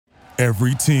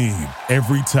Every team,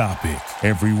 every topic,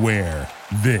 everywhere.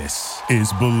 This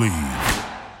is Believe.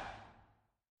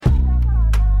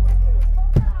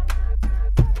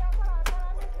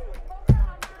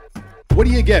 What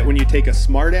do you get when you take a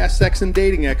smart-ass sex and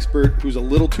dating expert who's a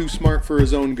little too smart for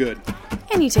his own good?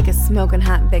 And you take a smoking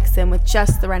hot vixen with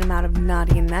just the right amount of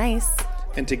naughty and nice.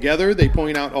 And together they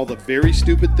point out all the very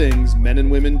stupid things men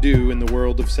and women do in the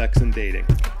world of sex and dating.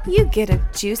 You get a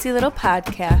juicy little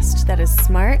podcast that is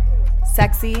smart,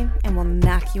 sexy, and will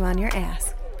knock you on your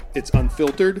ass. It's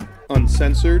unfiltered,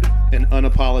 uncensored, and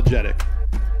unapologetic.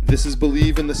 This is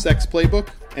Believe in the Sex Playbook,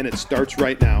 and it starts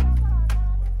right now.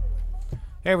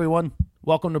 Hey everyone,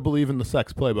 welcome to Believe in the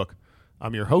Sex Playbook.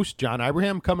 I'm your host, John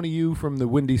Ibrahim, coming to you from the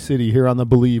Windy City here on the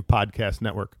Believe Podcast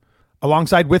Network.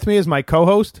 Alongside with me is my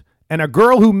co-host and a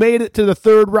girl who made it to the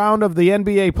third round of the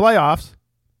NBA playoffs,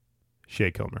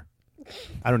 Shay Kilmer.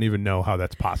 I don't even know how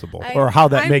that's possible or how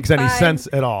that makes any sense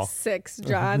at all. 6'6",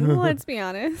 John. Let's be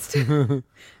honest.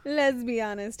 Let's be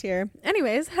honest here.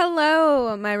 Anyways,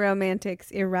 hello, my romantics,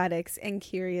 erotics, and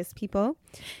curious people.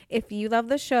 If you love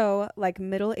the show like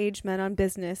middle-aged men on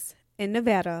business in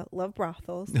Nevada love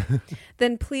brothels,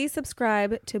 then please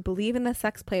subscribe to Believe in the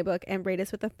Sex Playbook and rate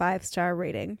us with a 5-star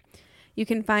rating. You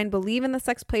can find Believe in the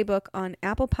Sex Playbook on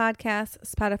Apple Podcasts,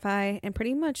 Spotify, and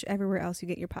pretty much everywhere else you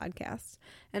get your podcasts.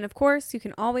 And of course, you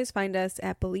can always find us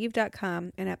at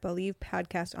Believe.com and at Believe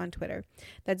Podcast on Twitter.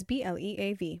 That's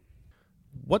BLEAV.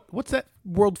 What's that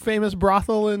world famous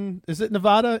brothel in? Is it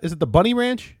Nevada? Is it the Bunny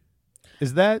Ranch?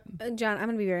 Is that John? I'm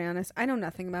gonna be very honest. I know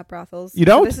nothing about brothels. You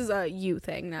don't? So this is a you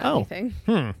thing, not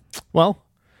anything. Well,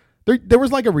 there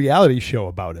was like a reality show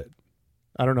about it.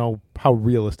 I don't know how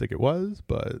realistic it was,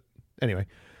 but anyway.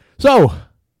 So,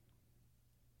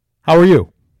 how are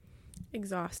you?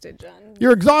 Exhausted, John.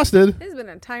 You're exhausted? This has been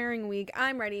a tiring week.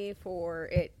 I'm ready for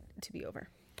it to be over.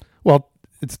 Well,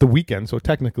 it's the weekend, so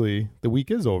technically the week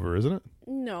is over, isn't it?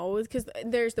 No, because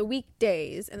there's the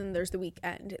weekdays and then there's the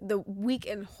weekend. The week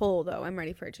in whole, though, I'm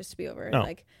ready for it just to be over. Oh.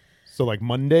 So like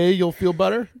Monday you'll feel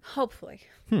better? Hopefully.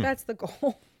 That's the goal.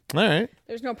 All right.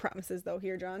 There's no promises, though,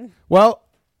 here, John. Well,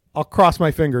 I'll cross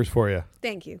my fingers for you.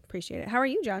 Thank you. Appreciate it. How are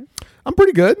you, John? I'm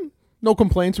pretty good. No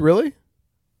complaints, really.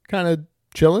 Kind of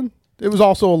chilling. It was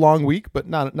also a long week, but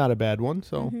not a bad one.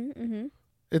 So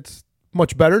It's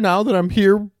much better now that I'm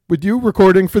here with you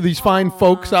recording for these fine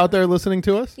folks out there listening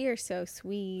to us. You're so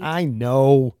sweet. I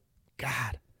know.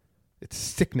 God, it's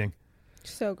sickening.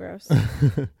 So gross.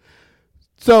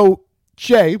 So,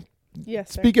 Shay,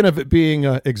 Yes, sir. speaking of it being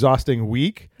an exhausting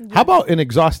week, how about an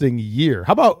exhausting year?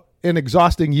 How about an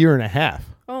exhausting year and a half?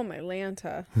 Oh, my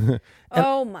Lanta.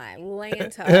 Oh, my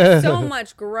Lanta. So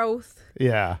much growth.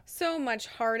 Yeah, So much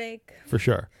heartache. for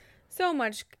sure. So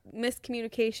much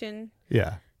miscommunication.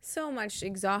 Yeah. So much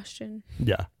exhaustion.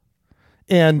 Yeah.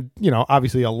 And,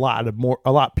 obviously a lot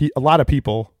of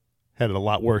people had it a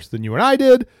lot worse than you and I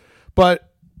did,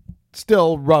 but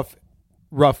still rough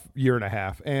year and a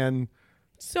half. And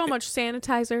So much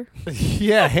sanitizer.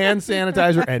 yeah, hand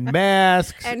sanitizer and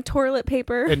masks And toilet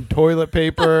paper. and toilet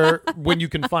paper when you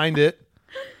can find it.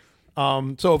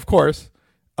 So of course,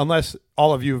 unless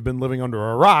all of you have been living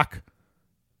under a rock,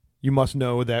 you must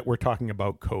know that we're talking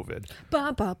about COVID.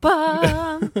 Ba, ba,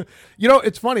 ba.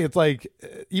 It's funny. It's like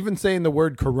even saying the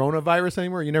word coronavirus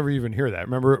anymore, you never even hear that.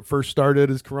 Remember, it first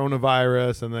started as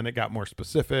coronavirus, and then it got more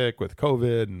specific with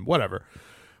COVID and whatever.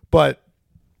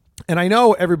 And I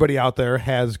know everybody out there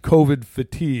has COVID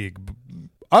fatigue,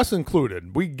 us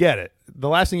included. We get it. The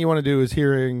last thing you want to do is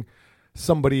hearing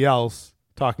somebody else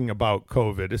talking about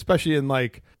COVID, especially in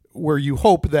where you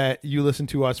hope that you listen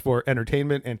to us for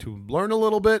entertainment and to learn a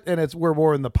little bit, and we're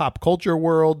more in the pop culture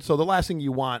world. So the last thing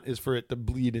you want is for it to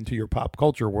bleed into your pop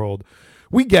culture world.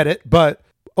 We get it, but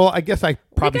I guess I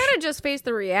probably You gotta just face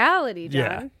the reality,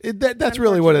 John. Yeah, that's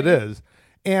really what it is.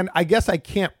 And I guess I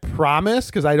can't promise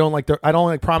because I don't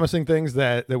like promising things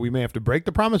that we may have to break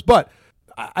the promise. But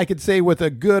I could say with a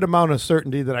good amount of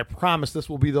certainty that I promise this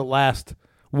will be the last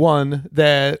one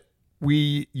that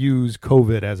we use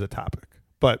COVID as a topic.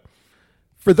 But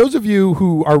for those of you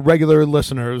who are regular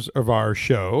listeners of our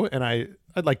show, and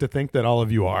I'd like to think that all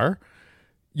of you are,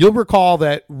 you'll recall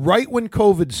that right when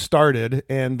COVID started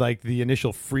and the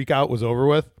initial freak out was over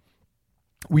with,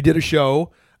 we did a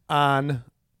show on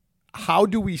how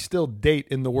do we still date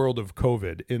in the world of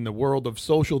COVID, in the world of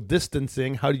social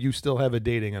distancing? How do you still have a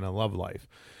dating and a love life?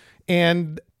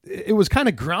 And it was kind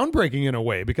of groundbreaking in a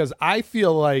way because I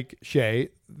feel like, Shay,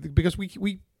 because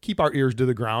we keep our ears to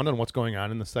the ground on what's going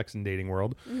on in the sex and dating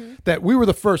world, that we were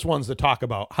the first ones to talk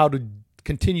about how to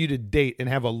continue to date and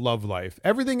have a love life.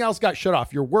 Everything else got shut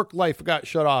off. Your work life got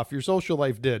shut off. Your social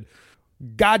life did.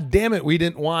 God damn it, we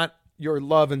didn't want your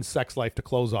love and sex life to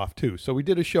close off too. So we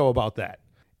did a show about that.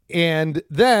 And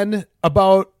then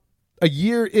about a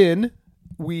year in,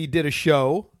 we did a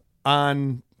show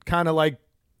on kind of like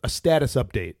a status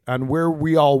update on where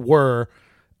we all were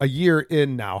a year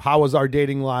in now. How has our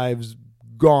dating lives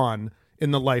gone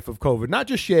in the life of COVID? Not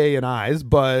just Shay and I's,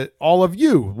 but all of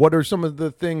you. What are some of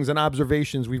the things and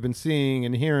observations we've been seeing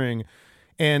and hearing,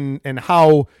 and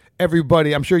how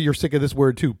everybody, I'm sure you're sick of this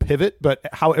word too, pivot, but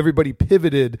how everybody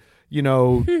pivoted,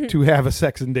 to have a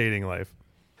sex and dating life.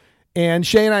 And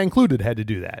Shay and I included had to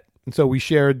do that. And so we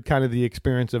shared kind of the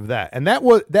experience of that. And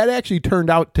that actually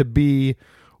turned out to be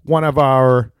one of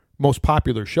our most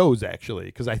popular shows, actually,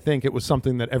 because I think it was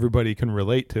something that everybody can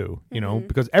relate to,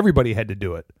 because everybody had to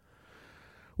do it.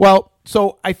 Well,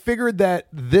 so I figured that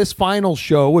this final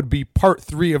show would be part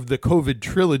 3 of the COVID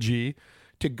trilogy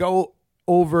to go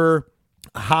over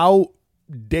how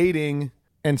dating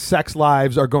and sex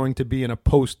lives are going to be in a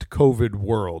post-COVID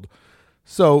world.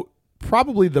 So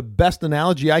probably the best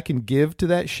analogy I can give to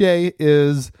that, Shay,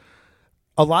 is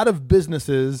a lot of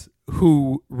businesses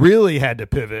who really had to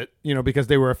pivot, because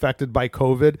they were affected by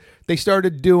COVID, they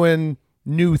started doing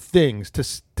new things to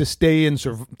stay in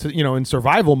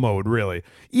survival mode, really.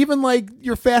 Even like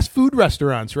your fast food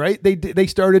restaurants, right? They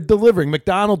started delivering.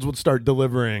 McDonald's would start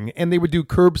delivering, and they would do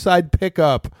curbside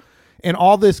pickup and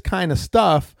all this kind of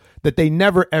stuff that they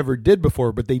never ever did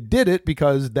before, but they did it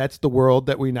because that's the world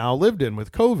that we now lived in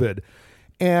with COVID.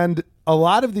 And a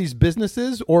lot of these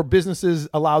businesses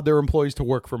allowed their employees to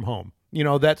work from home,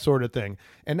 that sort of thing.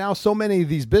 And now so many of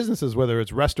these businesses, whether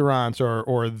it's restaurants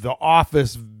or the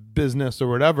office business or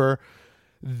whatever,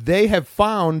 they have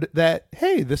found that,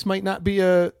 hey, this might not be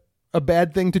a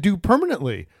bad thing to do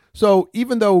permanently. So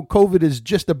even though COVID is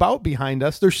just about behind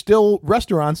us, there's still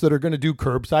restaurants that are going to do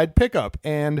curbside pickup.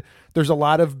 And there's a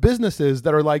lot of businesses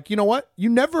that are like, you know what? You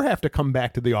never have to come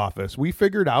back to the office. We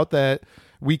figured out that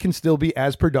we can still be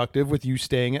as productive with you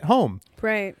staying at home.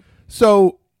 Right.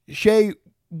 So, Shay,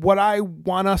 what I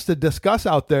want us to discuss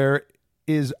out there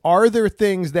is, are there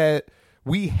things that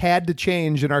we had to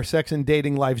change in our sex and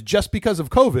dating lives just because of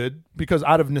COVID, because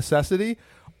out of necessity?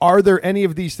 Are there any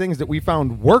of these things that we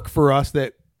found work for us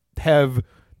that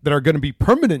are going to be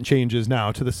permanent changes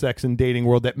now to the sex and dating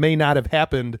world that may not have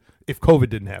happened if COVID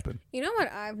didn't happen? You know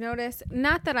what I've noticed?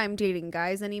 Not that I'm dating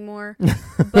guys anymore,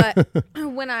 but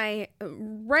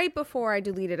right before I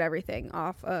deleted everything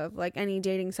off of like any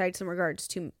dating sites in regards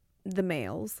to the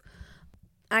males,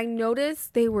 I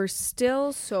noticed they were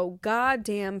still so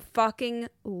goddamn fucking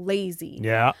lazy.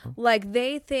 Yeah. Like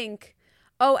they think,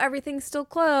 oh, everything's still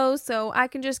closed, so I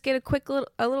can just get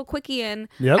a little quickie in.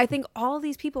 Yep. I think all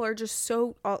these people are just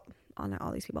so, not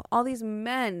all these people, all these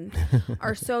men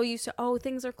are so used to, oh,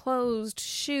 things are closed.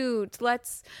 Shoot,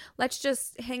 let's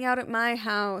just hang out at my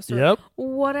house or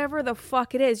whatever the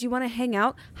fuck it is. You want to hang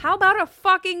out? How about a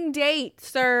fucking date,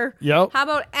 sir? Yep. How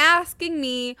about asking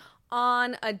me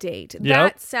on a date? Yep.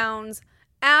 That sounds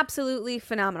absolutely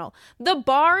phenomenal. The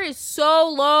bar is so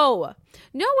low.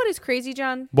 You know what is crazy,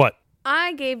 John? What?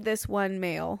 I gave this one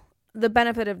male the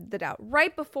benefit of the doubt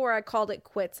right before I called it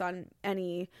quits on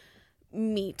any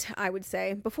meat, I would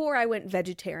say. Before I went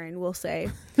vegetarian, we'll say.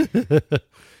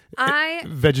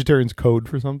 Vegetarian's code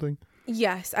for something?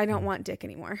 Yes, I don't want dick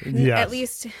anymore. Yes. At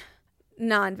least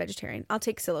non-vegetarian. I'll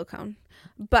take silicone.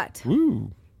 But.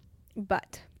 Ooh.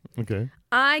 But. Okay.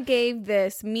 I gave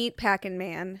this meat packing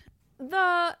man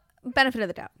the benefit of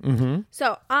the doubt. Mm-hmm.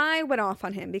 So I went off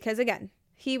on him because, again,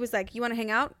 he was like, you want to hang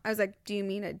out? I was like, do you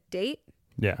mean a date?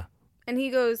 Yeah. And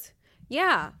he goes,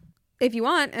 yeah, if you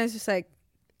want. And I was just like,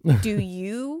 do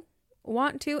you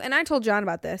want to? And I told John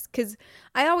about this because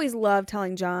I always love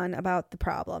telling John about the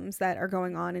problems that are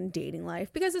going on in dating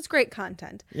life because it's great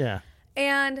content. Yeah.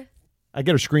 And I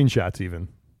get her screenshots even.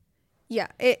 Yeah,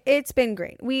 it's been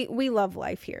great. We love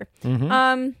life here. Mm-hmm.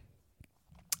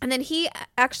 And then he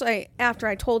actually, after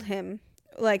I told him,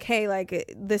 like, hey,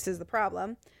 like, this is the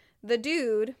problem, the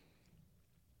dude,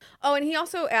 oh, and he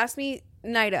also asked me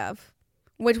night of,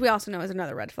 which we also know is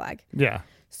another red flag. Yeah.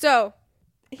 So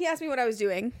he asked me what I was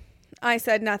doing. I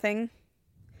said nothing.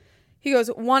 He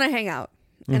goes, want to hang out?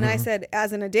 Mm-hmm. And I said,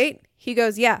 as in a date? He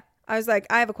goes, yeah. I was like,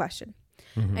 I have a question.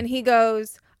 Mm-hmm. And he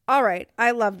goes, all right,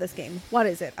 I love this game. What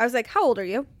is it? I was like, how old are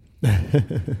you?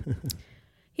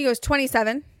 He goes,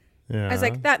 27. Yeah. I was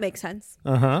like, that makes sense.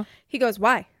 Uh-huh. He goes,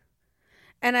 why?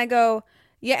 And I go,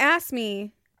 you asked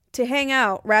me to hang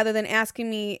out rather than asking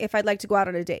me if I'd like to go out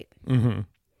on a date. Mm-hmm.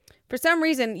 For some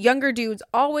reason, younger dudes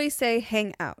always say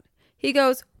hang out. He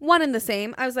goes, one and the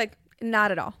same. I was like,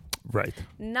 not at all. Right.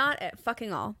 Not at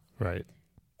fucking all. Right.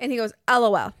 And he goes,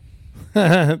 LOL.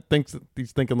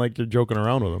 He's thinking like you're joking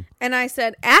around with him. And I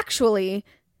said, actually,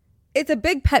 it's a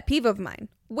big pet peeve of mine,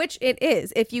 which it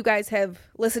is. If you guys have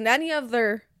listened to any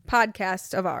other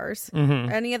podcasts of ours,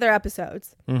 any other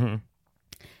episodes, then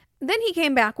he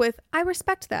came back with, I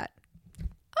respect that.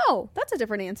 Oh, that's a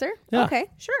different answer. Yeah. Okay,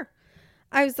 sure.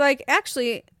 I was like,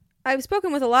 actually, I've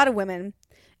spoken with a lot of women,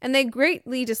 and they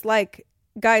greatly dislike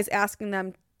guys asking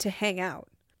them to hang out.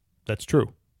 That's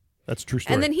true. That's a true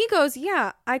story. And then he goes,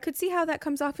 yeah, I could see how that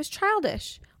comes off as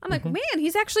childish. I'm like, man,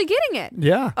 he's actually getting it.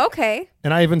 Yeah. Okay.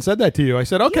 And I even said that to you. I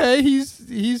said, okay,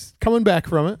 he's coming back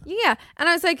from it. Yeah. And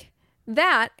I was like,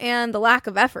 that and the lack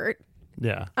of effort.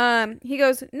 Yeah. He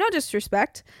goes, no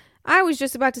disrespect. I was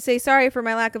just about to say sorry for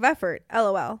my lack of effort.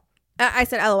 LOL. I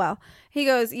said LOL. He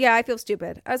goes, yeah, I feel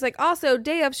stupid. I was like, also,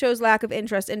 day of shows lack of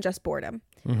interest and just boredom.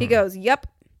 He goes, yep.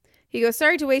 He goes,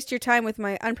 sorry to waste your time with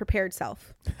my unprepared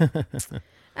self.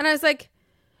 And I was like,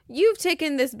 you've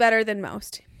taken this better than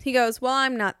most. He goes, well,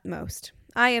 I'm not most.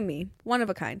 I am me. One of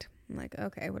a kind. I'm like,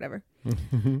 okay, whatever.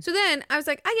 So then I was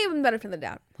like, I gave him the benefit of the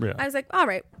doubt. Yeah. I was like, all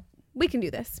right, we can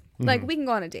do this. Like, we can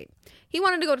go on a date. He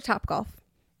wanted to go to Topgolf.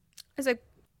 I was like,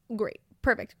 great.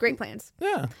 Perfect. Great plans.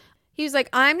 Yeah. He was like,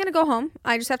 I'm going to go home.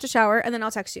 I just have to shower and then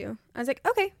I'll text you. I was like,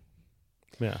 okay.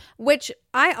 Yeah. Which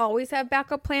I always have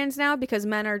backup plans now because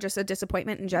men are just a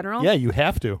disappointment in general. Yeah, you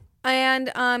have to.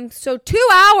 And so 2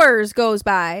 hours goes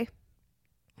by.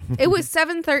 It was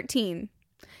 7:13.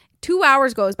 2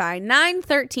 hours goes by.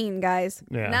 9:13, guys.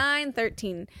 Yeah.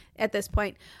 9:13 at this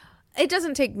point. It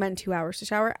doesn't take men 2 hours to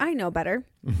shower. I know better.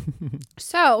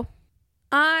 So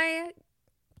I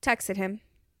texted him.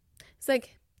 It's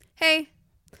like, hey,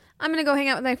 I'm going to go hang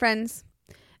out with my friends.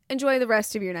 Enjoy the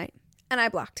rest of your night. And I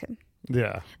blocked him.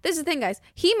 Yeah. This is the thing, guys.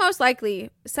 He most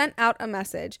likely sent out a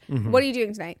message, what are you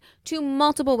doing tonight, to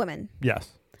multiple women.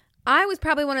 Yes. I was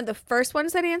probably one of the first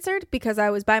ones that answered because I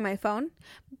was by my phone,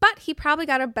 but he probably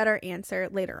got a better answer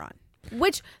later on,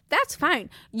 which that's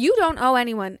fine. You don't owe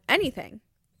anyone anything,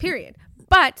 period.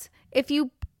 But if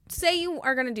you say you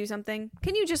are going to do something,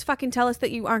 can you just fucking tell us that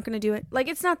you aren't going to do it? Like,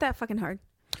 it's not that fucking hard.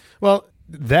 Well,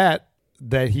 that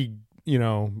he,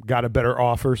 got a better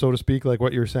offer, so to speak, like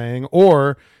what you're saying,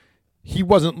 or he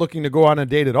wasn't looking to go on a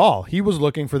date at all. He was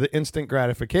looking for the instant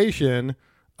gratification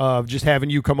of just having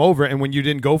you come over. And when you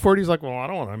didn't go for it, he's like, well, I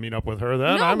don't want to meet up with her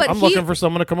then. No, I'm but looking for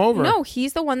someone to come over. No,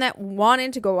 he's the one that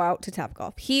wanted to go out to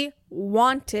Topgolf. He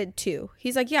wanted to.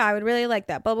 He's like, yeah, I would really like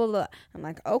that, blah, blah, blah. I'm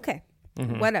like, okay,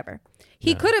 whatever.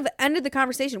 He could have ended the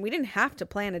conversation. We didn't have to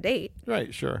plan a date.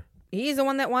 Right, sure. He's the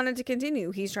one that wanted to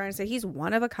continue. He's trying to say he's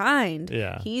one of a kind.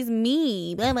 Yeah. He's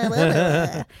me. Blah, blah, blah,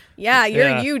 blah. Yeah,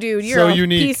 you're you, dude. You're So a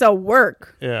unique. piece of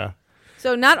work. Yeah.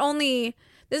 So not only,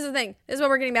 this is the thing. This is what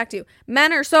we're getting back to.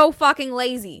 Men are so fucking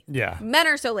lazy. Yeah. Men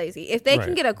are so lazy. If they can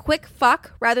Right. get a quick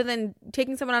fuck rather than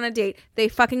taking someone on a date, they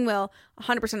fucking will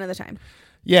 100% of the time.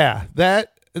 Yeah,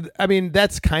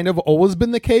 that's kind of always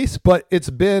been the case, but it's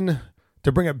been,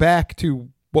 to bring it back to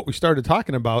what we started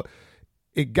talking about,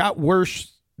 it got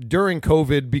worse during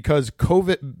COVID because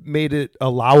COVID made it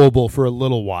allowable for a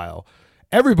little while.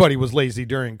 Everybody was lazy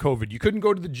during COVID. You couldn't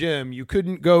go to the gym. You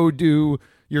couldn't go do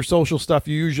your social stuff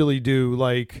you usually do,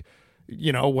 like,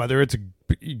 whether it's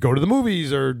go to the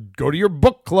movies or go to your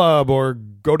book club or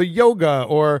go to yoga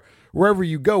or wherever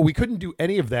you go. We couldn't do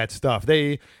any of that stuff.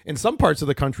 In some parts of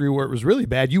the country where it was really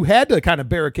bad, you had to kind of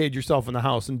barricade yourself in the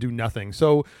house and do nothing.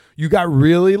 So you got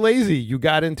really lazy. You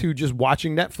got into just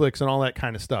watching Netflix and all that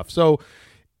kind of stuff. So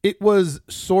it was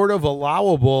sort of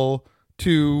allowable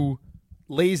to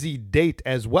lazy date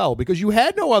as well because you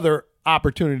had no other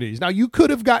opportunities. Now, you could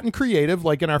have gotten creative,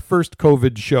 like in our first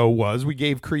COVID show we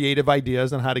gave creative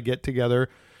ideas on how to get together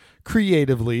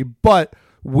creatively, but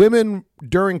women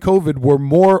during COVID were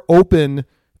more open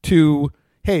to,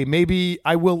 hey, maybe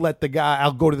I'll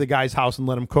go to the guy's house and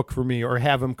let him cook for me or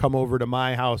have him come over to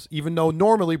my house, even though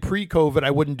normally pre-COVID I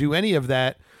wouldn't do any of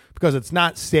that because it's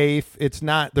not safe.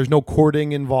 There's no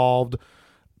courting involved.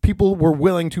 People were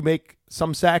willing to make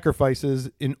some sacrifices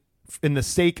in the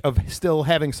sake of still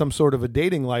having some sort of a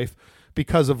dating life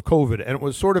because of COVID. And it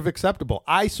was sort of acceptable.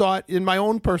 I saw it in my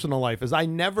own personal life as I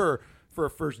never, for a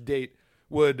first date,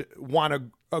 would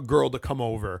want a girl to come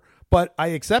over. But I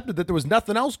accepted that there was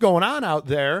nothing else going on out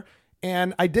there.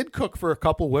 And I did cook for a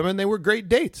couple women. They were great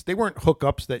dates. They weren't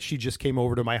hookups that she just came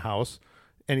over to my house,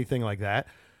 anything like that.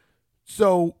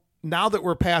 So now that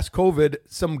we're past COVID,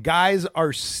 some guys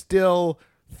are still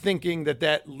thinking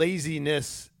that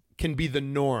laziness can be the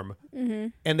norm. Mm-hmm.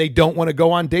 And they don't want to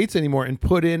go on dates anymore and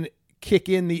kick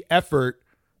in the effort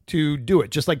to do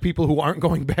it. Just like people who aren't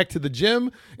going back to the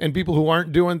gym and people who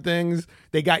aren't doing things,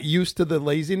 they got used to the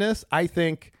laziness. I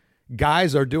think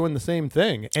guys are doing the same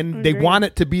thing, and they want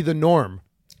it to be the norm.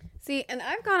 See, and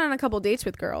I've gone on a couple dates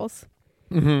with girls,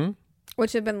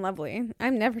 which have been lovely.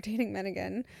 I'm never dating men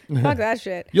again. Fuck that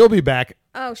shit. You'll be back.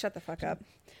 Oh, shut the fuck up.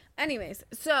 Anyways,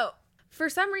 so for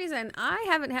some reason, I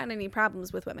haven't had any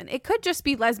problems with women. It could just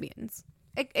be lesbians.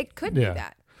 It could be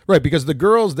that. Right, because the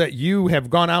girls that you have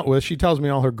gone out with, she tells me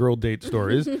all her girl date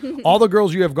stories. All the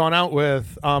girls you have gone out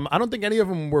with, I don't think any of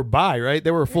them were bi, right?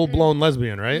 They were full-blown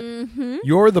lesbian, right? Mm-hmm.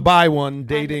 You're the bi one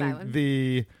dating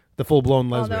the full-blown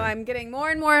lesbian. Although I'm getting more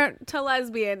and more to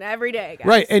lesbian every day, guys.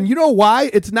 Right, and you know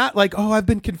why? It's not like, oh, I've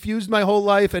been confused my whole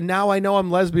life and now I know I'm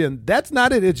lesbian. That's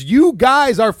not it. It's you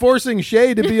guys are forcing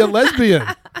Shay to be a lesbian.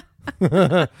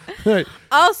 Right.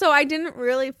 Also, I didn't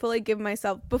really fully give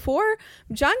myself before.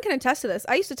 John can attest to this.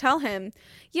 I used to tell him,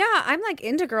 yeah, I'm like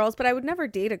into girls, but I would never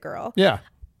date a girl. Yeah.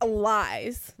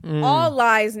 Lies. All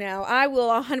lies now. I will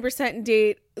 100%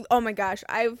 date. Oh my gosh.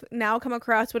 I've now come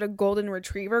across what a golden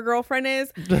retriever girlfriend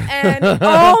is. And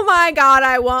oh my God,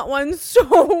 I want one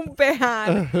so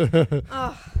bad.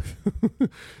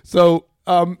 So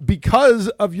because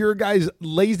of your guys'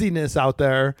 laziness out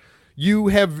there, you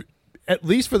have, at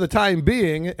least for the time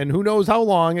being, and who knows how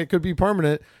long, it could be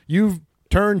permanent, you've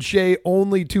turned Shay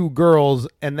only to girls,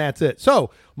 and that's it.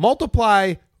 So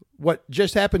multiply what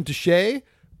just happened to Shay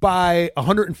by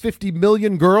 150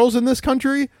 million girls in this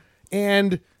country,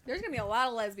 and there's going to be a lot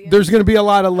of lesbians. There's going to be a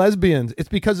lot of lesbians. It's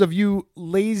because of you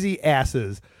lazy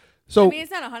asses. So I mean,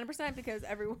 it's not 100% because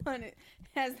everyone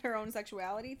has their own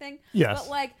sexuality thing. Yes. But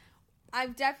like,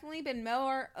 I've definitely been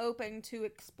more open to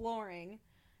exploring.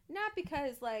 Not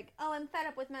because, like, oh, I'm fed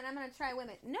up with men, I'm going to try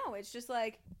women. No, it's just,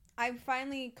 like, I'm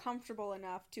finally comfortable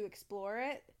enough to explore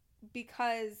it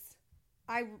because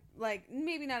I, like,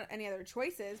 maybe not any other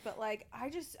choices, but, like,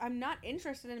 I'm not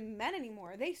interested in men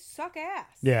anymore. They suck ass.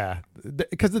 Yeah,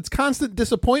 because it's constant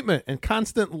disappointment and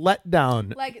constant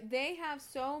letdown. Like, they have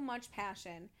so much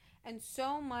passion and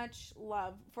so much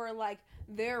love for, like,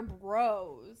 their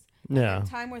bros. Yeah.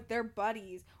 Time with their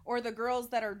buddies or the girls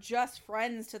that are just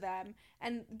friends to them,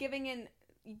 and giving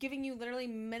you literally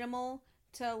minimal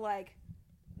to like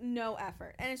no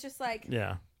effort. And it's just like,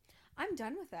 yeah, I'm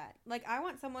done with that. Like, I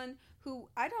want someone who,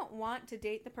 I don't want to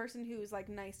date the person who's like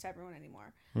nice to everyone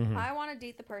anymore. Mm-hmm. I want to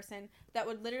date the person that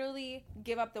would literally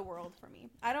give up the world for me.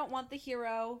 I don't want the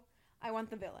hero. I want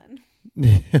the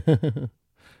villain.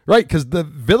 Right, because the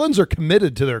villains are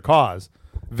committed to their cause.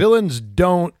 Villains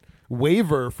don't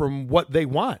waver from what they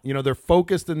want. You know, they're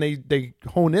focused and they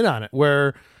hone in on it,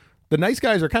 where the nice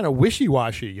guys are kind of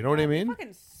wishy-washy. You know what I mean? They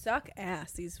fucking suck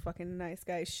ass, these fucking nice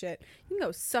guys shit. You can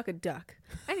go suck a duck.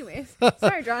 Anyways,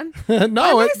 sorry, John.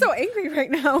 No, why am I so angry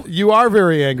right now? You are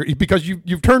very angry because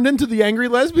you've turned into the angry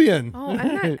lesbian. Oh,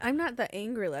 I'm not the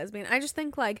angry lesbian. I just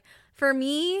think, like, for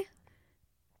me,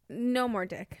 no more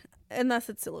dick unless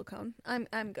it's silicone.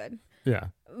 I'm good. Yeah.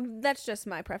 That's just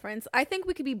my preference. I think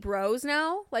we could be bros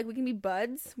now. Like, we can be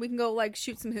buds. We can go, like,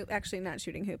 shoot some hoops. Actually, not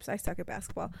shooting hoops. I suck at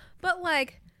basketball. But,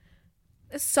 like,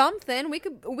 something. We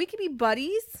could be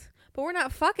buddies, but we're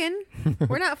not fucking.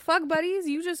 We're not fuck buddies.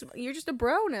 You're just a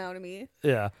bro now to me.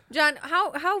 Yeah. John,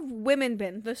 how have women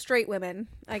been? The straight women,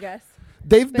 I guess.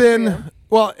 They've been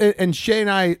well, and Shay and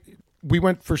I, we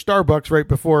went for Starbucks right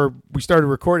before we started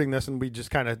recording this, and we just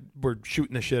kind of were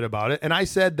shooting the shit about it. And I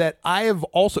said that I have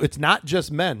also, it's not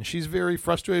just men. She's very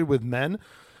frustrated with men,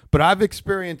 but I've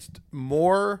experienced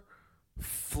more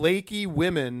flaky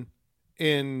women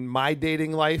in my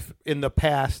dating life in the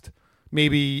past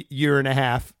maybe year and a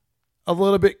half. A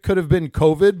little bit could have been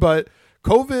COVID, but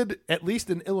COVID, at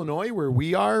least in Illinois where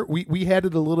we are, we had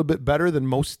it a little bit better than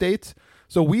most states.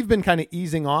 So we've been kind of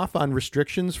easing off on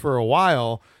restrictions for a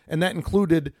while, and that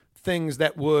included things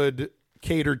that would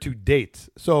cater to dates.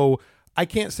 So I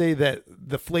can't say that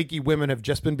the flaky women have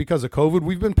just been because of COVID.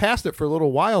 We've been past it for a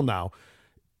little while now.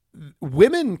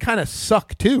 Women kind of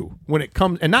suck too when it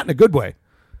comes, and not in a good way,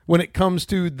 when it comes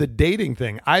to the dating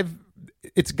thing.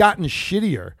 It's gotten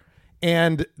shittier,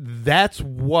 and that's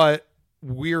what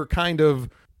we're kind of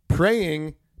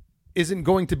praying isn't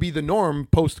going to be the norm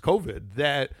post-COVID,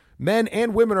 that men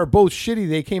and women are both shitty.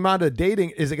 They came out of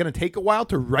dating. Is it going to take a while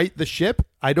to right the ship?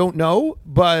 I don't know,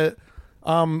 but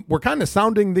we're kind of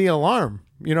sounding the alarm,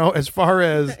 you know, as far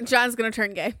as John's going to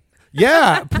turn gay.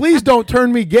 Yeah, please don't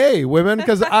turn me gay, women,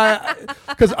 because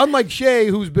unlike Shay,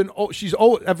 who's been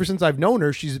ever since I've known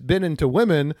her, she's been into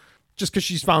women just because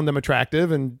she's found them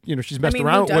attractive, and you know she's messed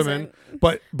around with women,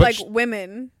 but like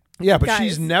women. Yeah, but guys.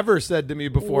 She's never said to me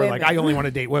before, like, I only want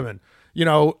to date women. You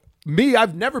know, me,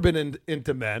 I've never been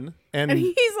into men. And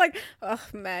he's like, oh,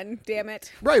 men, damn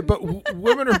it. Right, but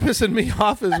women are pissing me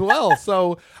off as well.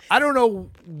 So I don't know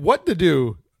what to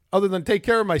do. other than take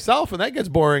care of myself, and that gets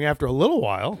boring after a little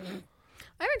while.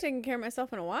 I haven't taken care of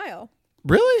myself in a while.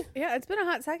 Really? Yeah, it's been a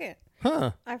hot second.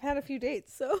 Huh. I've had a few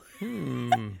dates, so.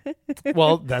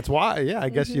 Well, that's why. Yeah, I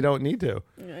guess you don't need to.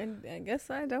 I guess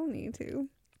I don't need to.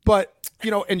 But,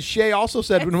 and Shay also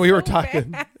said when we were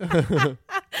talking. I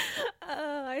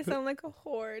sound like a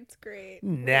whore. It's great.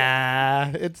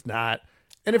 Nah, it's not.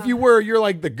 And if you were, you're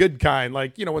like the good kind.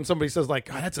 Like, when somebody says like,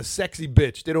 oh, that's a sexy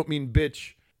bitch, they don't mean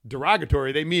bitch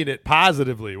derogatory. They mean it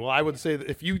positively. Well, I would say that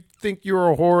if you think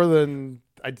you're a whore, then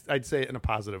I'd say it in a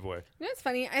positive way. It's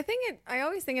funny. I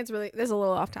always think it's really, this is a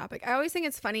little off topic. I always think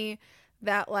it's funny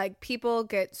that like people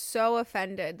get so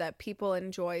offended that people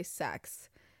enjoy sex.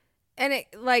 And it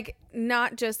like,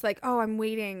 not just like, oh, I'm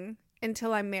waiting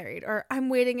until I'm married or I'm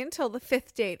waiting until the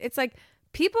 5th date. It's like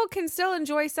people can still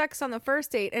enjoy sex on the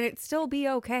first date and it still be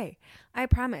okay. I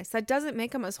promise. That doesn't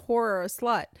make them a whore or a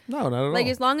slut. No, not at all. Like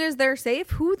as long as they're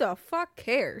safe, who the fuck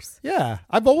cares? Yeah.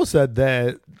 I've always said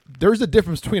that there's a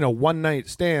difference between a one-night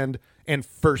stand and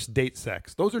first date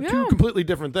sex. Those are two completely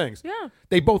different things. Yeah.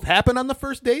 They both happen on the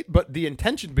first date, but the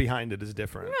intention behind it is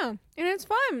different. Yeah. And it's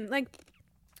fun. Like,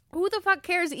 who the fuck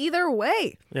cares either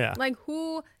way? Yeah. Like,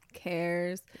 who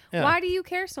cares? Yeah. Why do you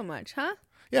care so much, huh?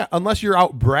 Yeah, unless you're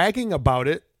out bragging about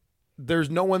it, there's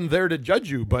no one there to judge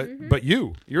you but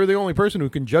you. You're the only person who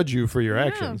can judge you for your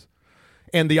actions.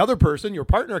 And the other person, your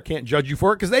partner, can't judge you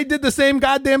for it because they did the same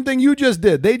goddamn thing you just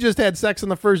did. They just had sex on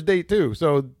the first date too,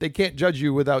 so they can't judge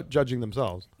you without judging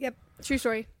themselves. Yep. True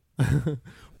story.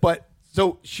 But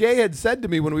so Shay had said to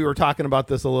me when we were talking about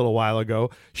this a little while ago,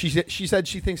 she said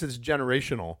she thinks it's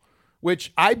generational,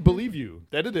 which I believe you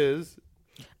that it is.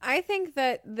 I think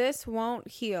that this won't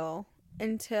heal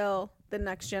until the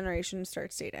next generation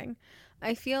starts dating.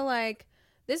 I feel like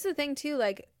this is the thing too,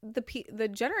 like the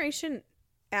generation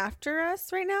after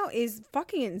us right now is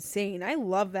fucking insane. I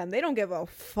love them. They don't give a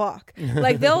fuck.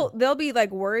 Like they'll be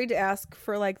like worried to ask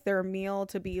for like their meal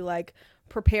to be like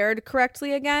prepared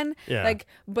correctly again. Yeah. Like,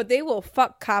 but they will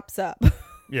fuck cops up.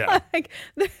 Yeah. Like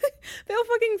they'll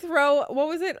fucking throw, what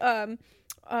was it?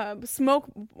 Smoke,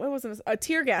 what was it? A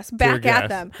tear gas back at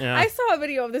them. Yeah. I saw a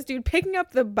video of this dude picking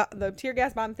up the tear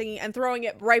gas bomb thingy and throwing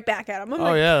it right back at him. I'm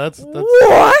like, yeah, that's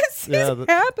what is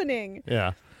happening?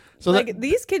 Yeah. So like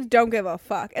these kids don't give a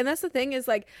fuck. And that's the thing is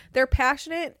like they're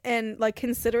passionate and like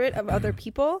considerate of other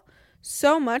people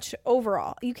so much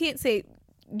overall. You can't say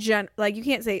you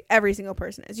can't say every single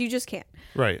person is. You just can't.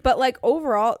 Right. But like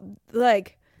overall,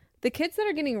 like the kids that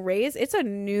are getting raised, it's a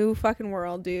new fucking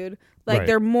world, dude. Like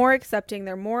they're more accepting,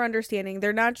 they're more understanding.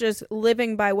 They're not just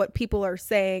living by what people are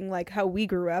saying, like how we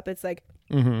grew up. It's like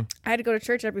I had to go to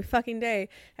church every fucking day,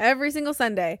 every single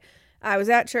Sunday. I was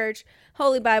at church,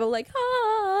 Holy Bible, like,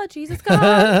 oh, Jesus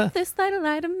God, this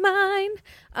light of mine.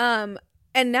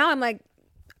 And now I'm like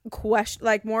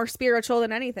more spiritual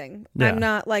than anything. Yeah. I'm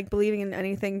not like believing in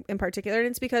anything in particular. And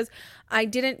it's because I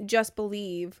didn't just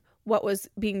believe what was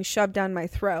being shoved down my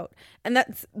throat. And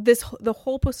that's the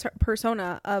whole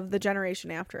persona of the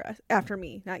generation after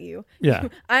me, not you. Yeah.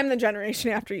 I'm the generation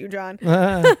after you, John.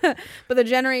 But the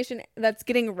generation that's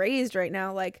getting raised right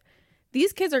now, like,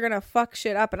 these kids are going to fuck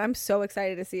shit up, and I'm so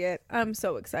excited to see it. I'm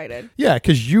so excited. Yeah,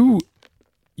 because you,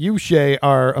 Shay,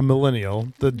 are a millennial.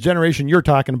 The generation you're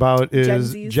talking about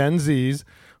is Gen Zs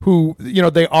who,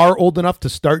 they are old enough to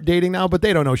start dating now, but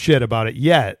they don't know shit about it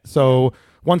yet. So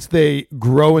once they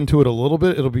grow into it a little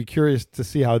bit, it'll be curious to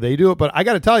see how they do it. But I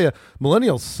got to tell you,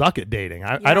 millennials suck at dating.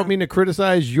 I don't mean to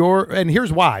criticize and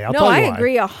here's why. I'll tell you why. I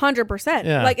agree 100%.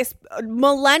 Yeah. Like,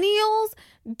 millennials,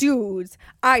 dudes,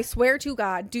 I swear to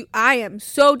God, I am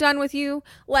so done with you.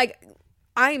 Like,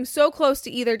 I am so close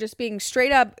to either just being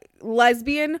straight up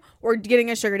lesbian or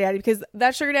getting a sugar daddy, because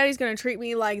that sugar daddy is going to treat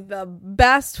me like the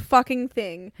best fucking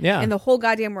thing in the whole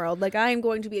goddamn world. Like, I am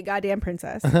going to be a goddamn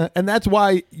princess. And that's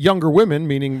why younger women,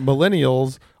 meaning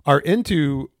millennials, are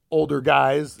into older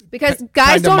guys, because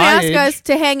guys don't ask age. us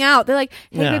to hang out. They're like,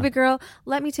 hey, baby girl,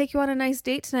 let me take you on a nice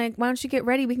date tonight. Why don't you get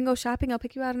ready? We can go shopping. I'll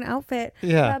pick you out an outfit.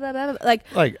 Yeah. Blah, blah, blah, blah.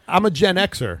 Like I'm a Gen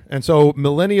Xer, and so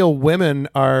millennial women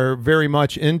are very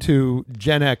much into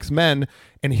Gen X men.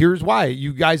 And here's why.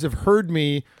 You guys have heard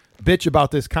me bitch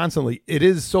about this constantly. It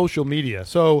is social media.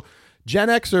 So Gen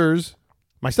Xers,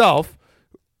 myself,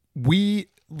 we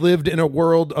lived in a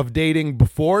world of dating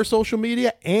before social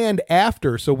media and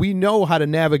after, so we know how to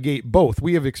navigate both.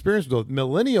 We have experienced both.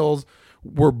 Millennials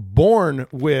were born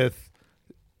with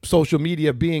social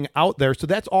media being out there, so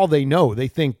that's all they know. They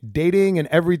think dating and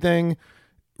everything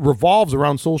revolves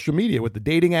around social media, with the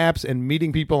dating apps and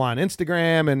meeting people on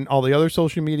Instagram and all the other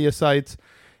social media sites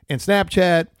and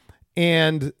Snapchat,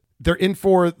 and they're in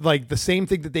for like the same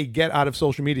thing that they get out of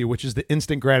social media, which is the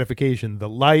instant gratification, the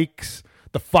likes,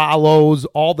 the follows,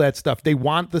 all that stuff. They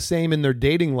want the same in their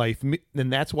dating life.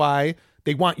 And that's why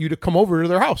they want you to come over to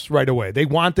their house right away. They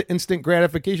want the instant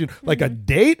gratification. Like a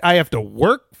date, I have to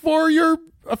work for your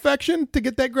affection to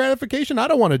get that gratification. I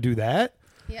don't want to do that.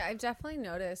 Yeah, I've definitely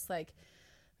noticed like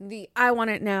I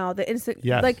want it now, the instant.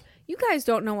 Yes. Like, you guys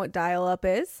don't know what dial-up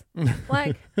is.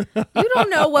 Like, you don't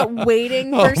know what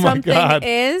waiting Oh for my something God.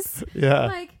 is. Yeah.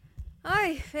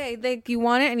 Like, you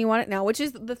want it and you want it now, which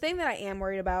is the thing that I am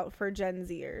worried about for Gen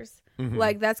Zers. Mm-hmm.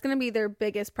 Like, that's going to be their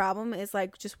biggest problem is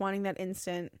like just wanting that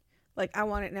instant. Like, I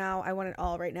want it now. I want it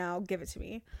all right now. Give it to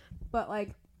me. But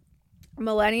like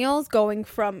millennials going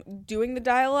from doing the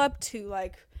dial-up to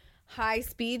like high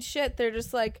speed shit, they're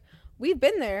just like, we've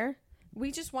been there.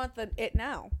 We just want it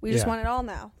now. We just want it all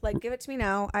now. Like, give it to me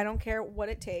now. I don't care what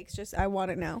it takes. Just, I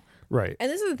want it now. Right. And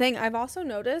this is the thing. I've also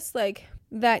noticed, like,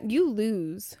 that you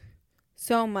lose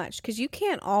so much because you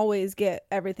can't always get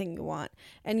everything you want.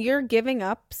 And you're giving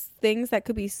up things that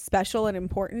could be special and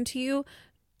important to you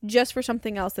just for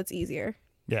something else that's easier.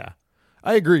 Yeah.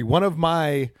 I agree. One of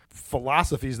my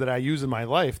philosophies that I use in my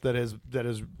life that has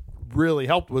really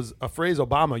helped was a phrase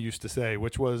Obama used to say,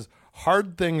 which was,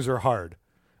 hard things are hard.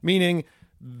 Meaning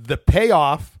the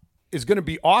payoff is going to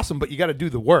be awesome, but you got to do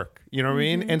the work. You know what I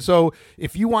mean? And so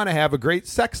if you want to have a great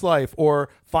sex life or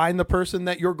find the person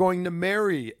that you're going to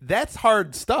marry, that's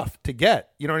hard stuff to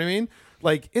get. You know what I mean?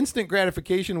 Like instant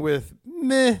gratification with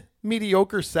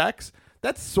mediocre sex,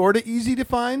 that's sort of easy to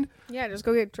find. Yeah, just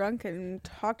go get drunk and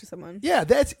talk to someone. Yeah,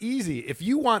 that's easy. If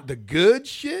you want the good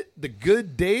shit, the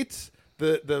good dates,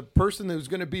 the person who's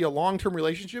going to be a long-term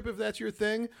relationship, if that's your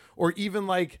thing, or even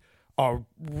like a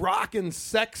rockin'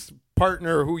 sex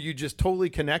partner who you just totally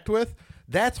connect with,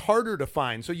 that's harder to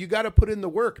find. So you got to put in the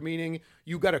work, meaning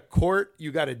you got to court,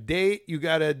 you got to date, you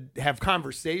got to have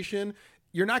conversation.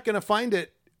 You're not going to find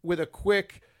it with a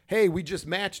quick, hey, we just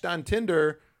matched on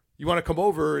Tinder. You want to come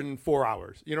over in 4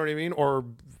 hours? You know what I mean? Or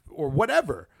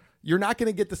whatever. You're not going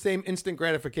to get the same instant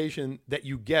gratification that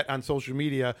you get on social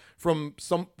media from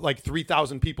some like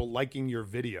 3,000 people liking your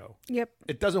video. Yep.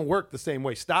 It doesn't work the same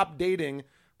way. Stop dating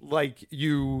like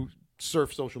you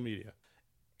surf social media.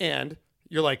 And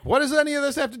you're like, what does any of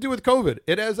this have to do with COVID?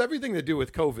 It has everything to do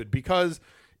with COVID, because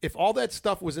if all that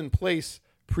stuff was in place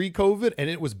pre-COVID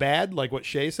and it was bad, like what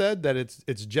Shay said, that it's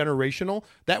generational,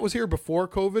 that was here before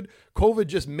COVID. COVID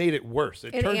just made it worse.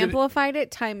 It amplified it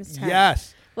times 10.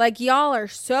 Yes. Like, y'all are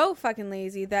so fucking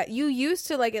lazy that you used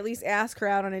to like at least ask her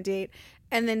out on a date,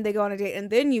 and then they go on a date and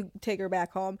then you take her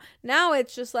back home. Now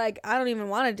it's just like, I don't even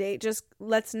want a date. Just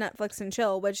let's Netflix and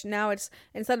chill, which now it's,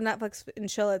 instead of Netflix and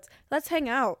chill, it's let's hang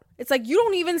out. It's like, you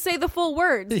don't even say the full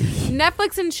words.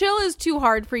 Netflix and chill is too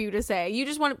hard for you to say. You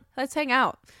just want to, let's hang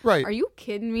out. Right. Are you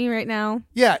kidding me right now?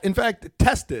 Yeah. In fact,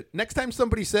 test it. Next time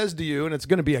somebody says to you, and it's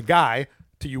going to be a guy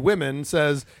to you women,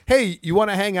 says, hey, you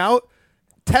want to hang out?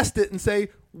 Test it and say,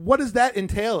 what does that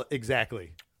entail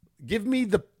exactly? Give me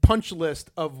the punch list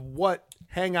of what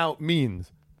hangout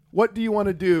means. What do you want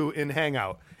to do in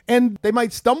hangout? And they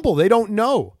might stumble. They don't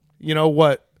know,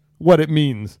 what it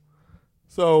means.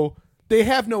 So they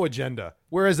have no agenda.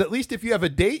 Whereas at least if you have a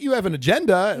date, you have an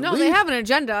agenda. No, they have an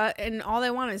agenda, and all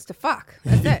they want is to fuck.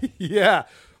 That's it. Yeah.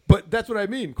 But that's what I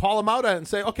mean. Call them out on it and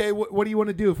say, okay, what do you want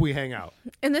to do if we hang out?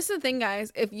 And this is the thing,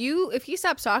 guys. If he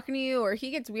stops talking to you or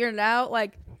he gets weirded out,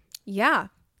 like, yeah,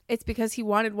 it's because he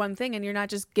wanted one thing and you're not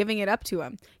just giving it up to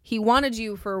him. He wanted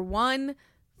you for one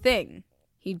thing.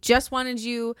 He just wanted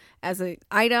you as an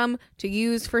item to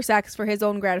use for sex for his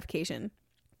own gratification.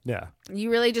 Yeah.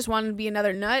 You really just wanted to be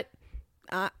another nut?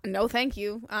 No, thank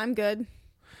you. I'm good.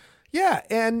 Yeah,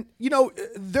 and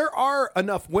there are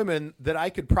enough women that I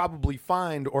could probably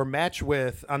find or match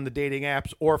with on the dating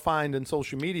apps or find in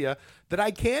social media that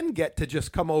I can get to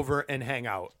just come over and hang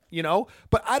out,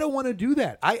 But I don't want to do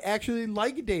that. I actually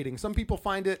like dating. Some people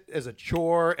find it as a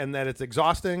chore and that it's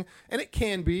exhausting, and it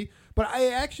can be, but I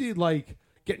actually like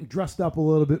getting dressed up a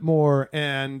little bit more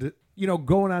and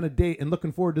going on a date and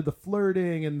looking forward to the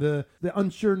flirting and the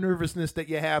unsure nervousness that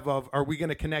you have of, are we going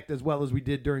to connect as well as we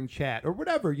did during chat or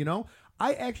whatever,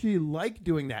 I actually like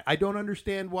doing that. I don't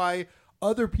understand why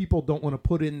other people don't want to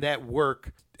put in that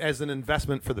work as an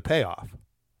investment for the payoff,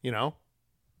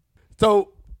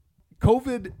 So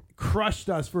COVID crushed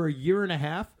us for a year and a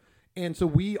half. And so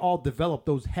we all developed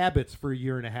those habits for a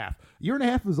year and a half. A year and a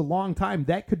half is a long time.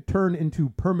 That could turn into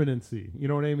permanency. You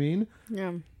know what I mean?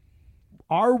 Yeah.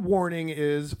 Our warning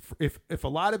is, if a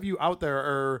lot of you out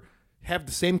there have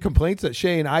the same complaints that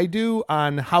Shay and I do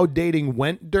on how dating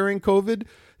went during COVID,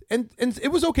 And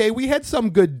it was okay. We had some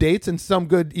good dates and some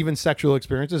good even sexual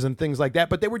experiences and things like that,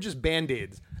 but they were just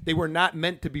Band-Aids. They were not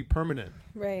meant to be permanent.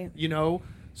 Right. You know?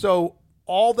 So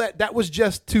all that was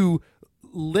just to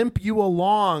limp you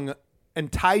along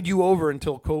and tide you over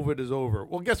until COVID is over.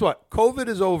 Well, guess what? COVID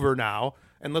is over now,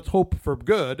 and let's hope for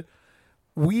good.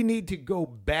 We need to go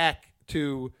back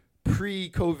to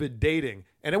pre-COVID dating.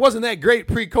 And it wasn't that great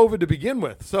pre-COVID to begin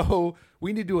with. So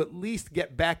we need to at least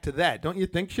get back to that. Don't you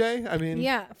think, Shay? I mean,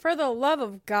 yeah, for the love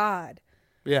of God.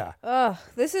 Yeah. Ugh.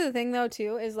 This is the thing, though,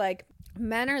 too, is like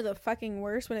men are the fucking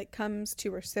worst when it comes to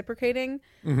reciprocating.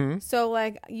 Mm-hmm. So,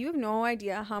 like, you have no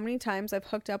idea how many times I've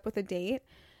hooked up with a date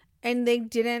and they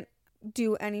didn't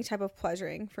do any type of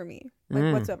pleasuring for me,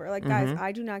 like whatsoever. Like, guys,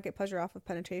 I do not get pleasure off of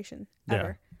penetration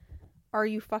ever. Yeah. Are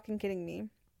you fucking kidding me?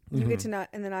 You get to nut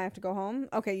and then I have to go home?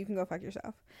 Okay, you can go fuck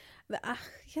yourself.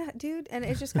 Yeah, dude. And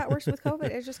it just got worse with COVID.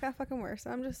 It just got fucking worse.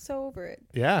 I'm just so over it.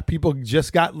 Yeah, people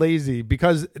just got lazy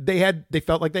because they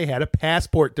felt like they had a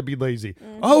passport to be lazy.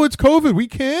 Oh, it's COVID. We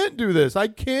can't do this. I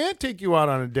can't take you out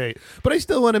on a date, but I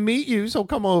still want to meet you, so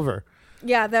come over.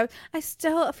 Yeah, I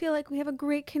still feel like we have a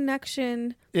great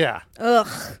connection. Yeah.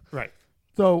 Ugh. Right.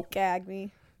 So gag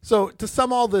me. So to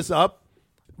sum all this up,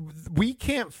 we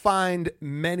can't find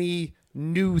many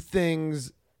new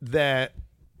things that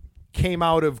came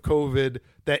out of COVID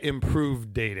that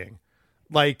improved dating.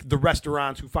 Like the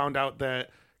restaurants who found out that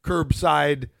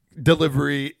curbside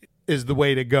delivery is the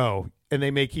way to go and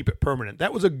they may keep it permanent.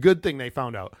 That was a good thing they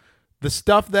found out. The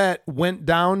stuff that went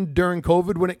down during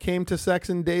COVID when it came to sex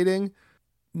and dating,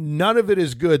 none of it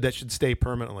is good that should stay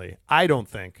permanently. I don't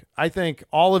think. I think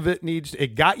all of it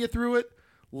it got you through it.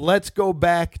 Let's go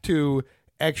back to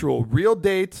actual real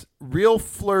dates, real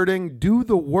flirting, do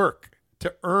the work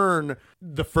to earn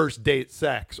the first date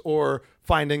sex or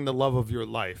finding the love of your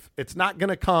life. It's not going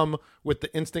to come with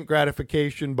the instant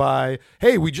gratification by,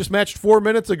 hey, we just matched 4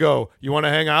 minutes ago. You want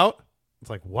to hang out? It's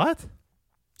like, what?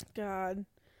 God.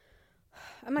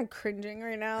 I'm like cringing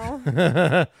right now.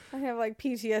 I have like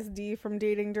PTSD from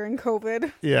dating during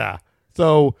COVID. Yeah.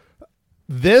 So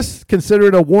this, consider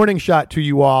it a warning shot to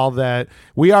you all that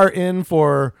we are in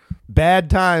for bad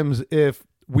times if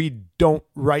we don't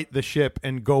right the ship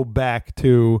and go back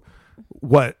to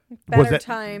what was it?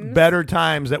 Better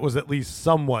times that was at least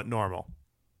somewhat normal.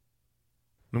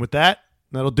 And with that,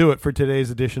 that'll do it for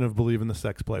today's edition of Believe in the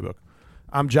Sex Playbook.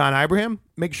 I'm John Ibrahim.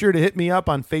 Make sure to hit me up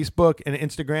on Facebook and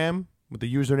Instagram with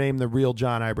the username The Real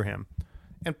John Ibrahim.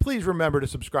 And please remember to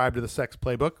subscribe to the Sex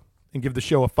Playbook and give the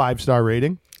show a 5-star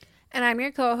rating. And I'm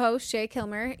your co-host, Shay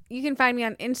Kilmer. You can find me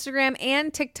on Instagram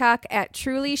and TikTok at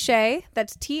Truly Shay.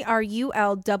 That's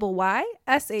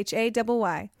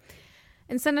TRULYSHAYY.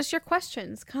 And send us your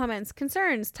questions, comments,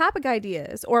 concerns, topic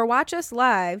ideas, or watch us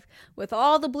live with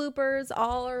all the bloopers,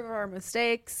 all of our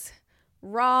mistakes,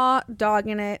 raw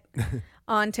dogging it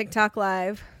on TikTok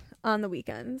Live on the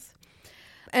weekends.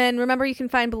 And remember, you can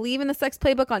find Believe in the Sex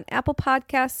Playbook on Apple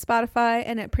Podcasts, Spotify,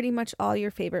 and at pretty much all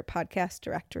your favorite podcast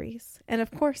directories. And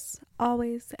of course,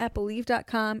 always at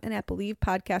Believe.com and at Believe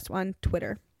Podcast on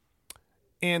Twitter.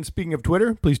 And speaking of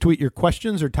Twitter, please tweet your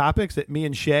questions or topics at me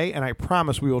and Shay, and I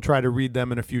promise we will try to read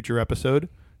them in a future episode.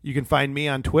 You can find me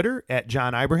on Twitter at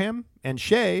John Ibrahim and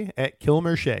Shay at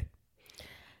Kilmer Shay.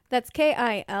 That's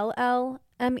KILLMERSHAY.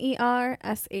 And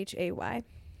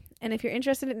if you're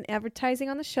interested in advertising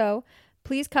on the show,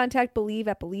 please contact Believe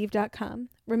at Believe.com.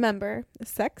 Remember,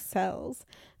 sex sells.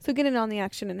 So get in on the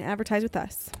action and advertise with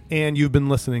us. And you've been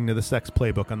listening to the Sex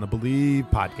Playbook on the Believe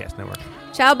Podcast Network.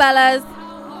 Ciao, Bellas.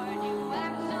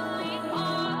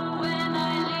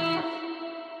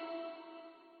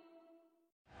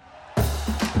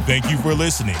 Thank you for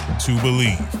listening to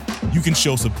Believe. You can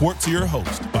show support to your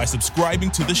host by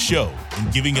subscribing to the show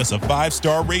and giving us a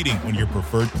 5-star rating on your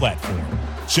preferred platform.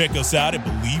 Check us out at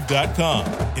Believe.com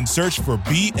and search for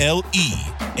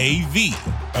BLEAV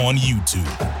on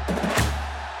YouTube.